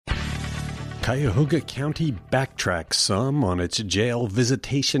Cuyahoga County backtracks some on its jail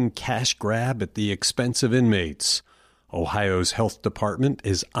visitation cash grab at the expense of inmates. Ohio's health department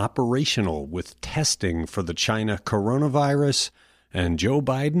is operational with testing for the China coronavirus, and Joe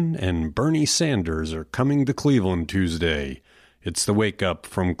Biden and Bernie Sanders are coming to Cleveland Tuesday. It's the Wake Up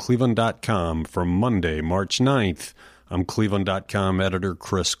from Cleveland.com for Monday, March 9th. I'm Cleveland.com editor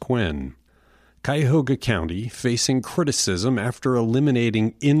Chris Quinn. Cuyahoga County, facing criticism after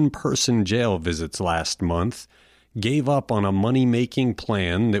eliminating in-person jail visits last month, gave up on a money-making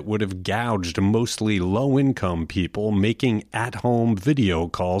plan that would have gouged mostly low-income people making at-home video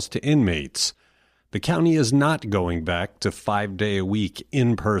calls to inmates. The county is not going back to 5-day-a-week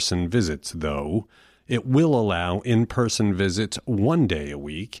in-person visits, though. It will allow in-person visits 1 day a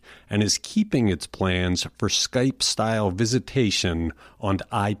week and is keeping its plans for Skype-style visitation on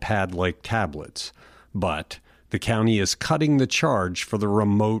iPad-like tablets. But the county is cutting the charge for the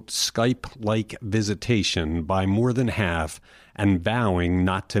remote Skype-like visitation by more than half and vowing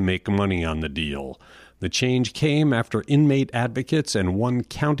not to make money on the deal. The change came after inmate advocates and one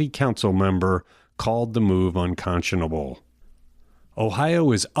county council member called the move unconscionable.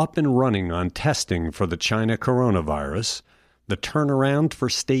 Ohio is up and running on testing for the China coronavirus. The turnaround for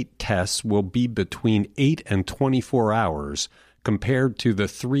state tests will be between 8 and 24 hours, compared to the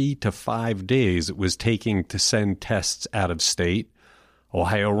 3 to 5 days it was taking to send tests out of state.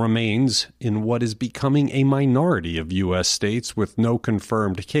 Ohio remains in what is becoming a minority of U.S. states with no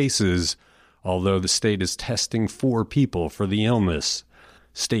confirmed cases, although the state is testing 4 people for the illness.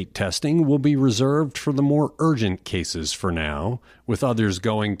 State testing will be reserved for the more urgent cases for now, with others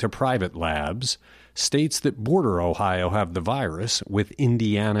going to private labs. States that border Ohio have the virus, with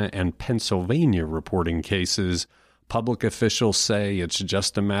Indiana and Pennsylvania reporting cases. Public officials say it's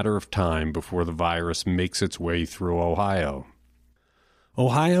just a matter of time before the virus makes its way through Ohio.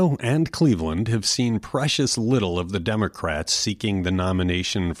 Ohio and Cleveland have seen precious little of the Democrats seeking the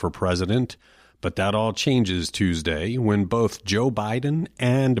nomination for president. But that all changes Tuesday when both Joe Biden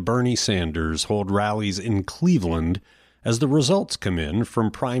and Bernie Sanders hold rallies in Cleveland as the results come in from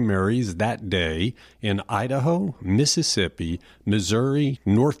primaries that day in Idaho, Mississippi, Missouri,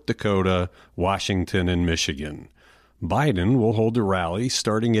 North Dakota, Washington, and Michigan. Biden will hold a rally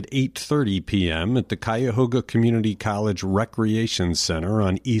starting at 8:30 p.m. at the Cuyahoga Community College Recreation Center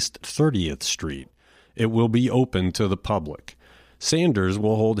on East 30th Street. It will be open to the public. Sanders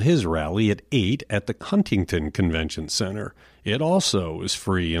will hold his rally at 8 at the Huntington Convention Center. It also is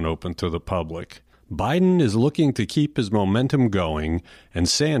free and open to the public. Biden is looking to keep his momentum going, and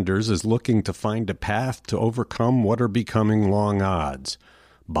Sanders is looking to find a path to overcome what are becoming long odds.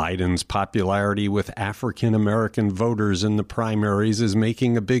 Biden's popularity with African American voters in the primaries is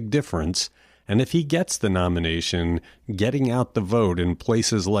making a big difference, and if he gets the nomination, getting out the vote in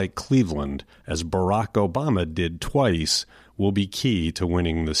places like Cleveland, as Barack Obama did twice, will be key to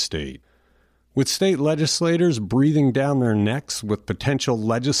winning the state. With state legislators breathing down their necks with potential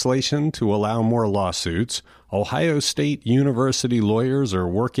legislation to allow more lawsuits, Ohio State University lawyers are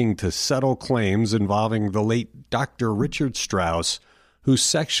working to settle claims involving the late Dr. Richard Strauss, who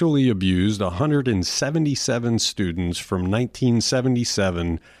sexually abused 177 students from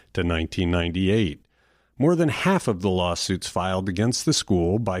 1977 to 1998. More than half of the lawsuits filed against the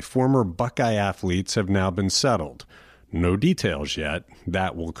school by former Buckeye athletes have now been settled. No details yet.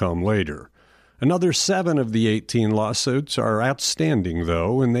 That will come later. Another 7 of the 18 lawsuits are outstanding,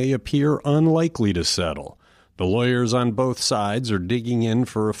 though, and they appear unlikely to settle. The lawyers on both sides are digging in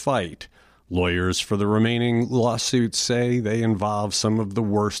for a fight. Lawyers for the remaining lawsuits say they involve some of the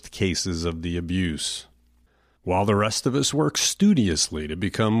worst cases of the abuse. While the rest of us work studiously to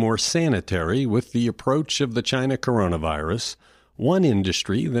become more sanitary with the approach of the China coronavirus, one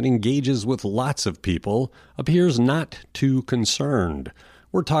industry that engages with lots of people appears not too concerned.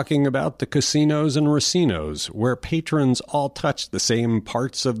 We're talking about the casinos and racinos, where patrons all touch the same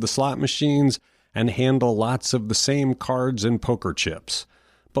parts of the slot machines and handle lots of the same cards and poker chips.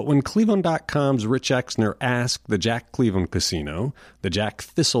 But when Cleveland.com's Rich Exner asked the Jack Cleveland Casino, the Jack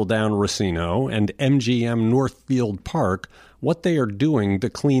Thistledown Racino, and MGM Northfield Park what they are doing to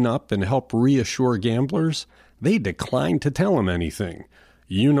clean up and help reassure gamblers, they declined to tell him anything.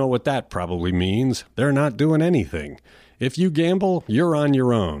 You know what that probably means. They're not doing anything. If you gamble, you're on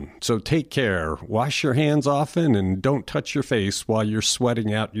your own. So take care, wash your hands often, and don't touch your face while you're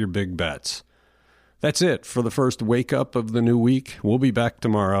sweating out your big bets. That's it for the first Wake Up of the new week. We'll be back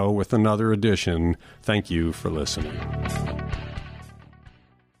tomorrow with another edition. Thank you for listening.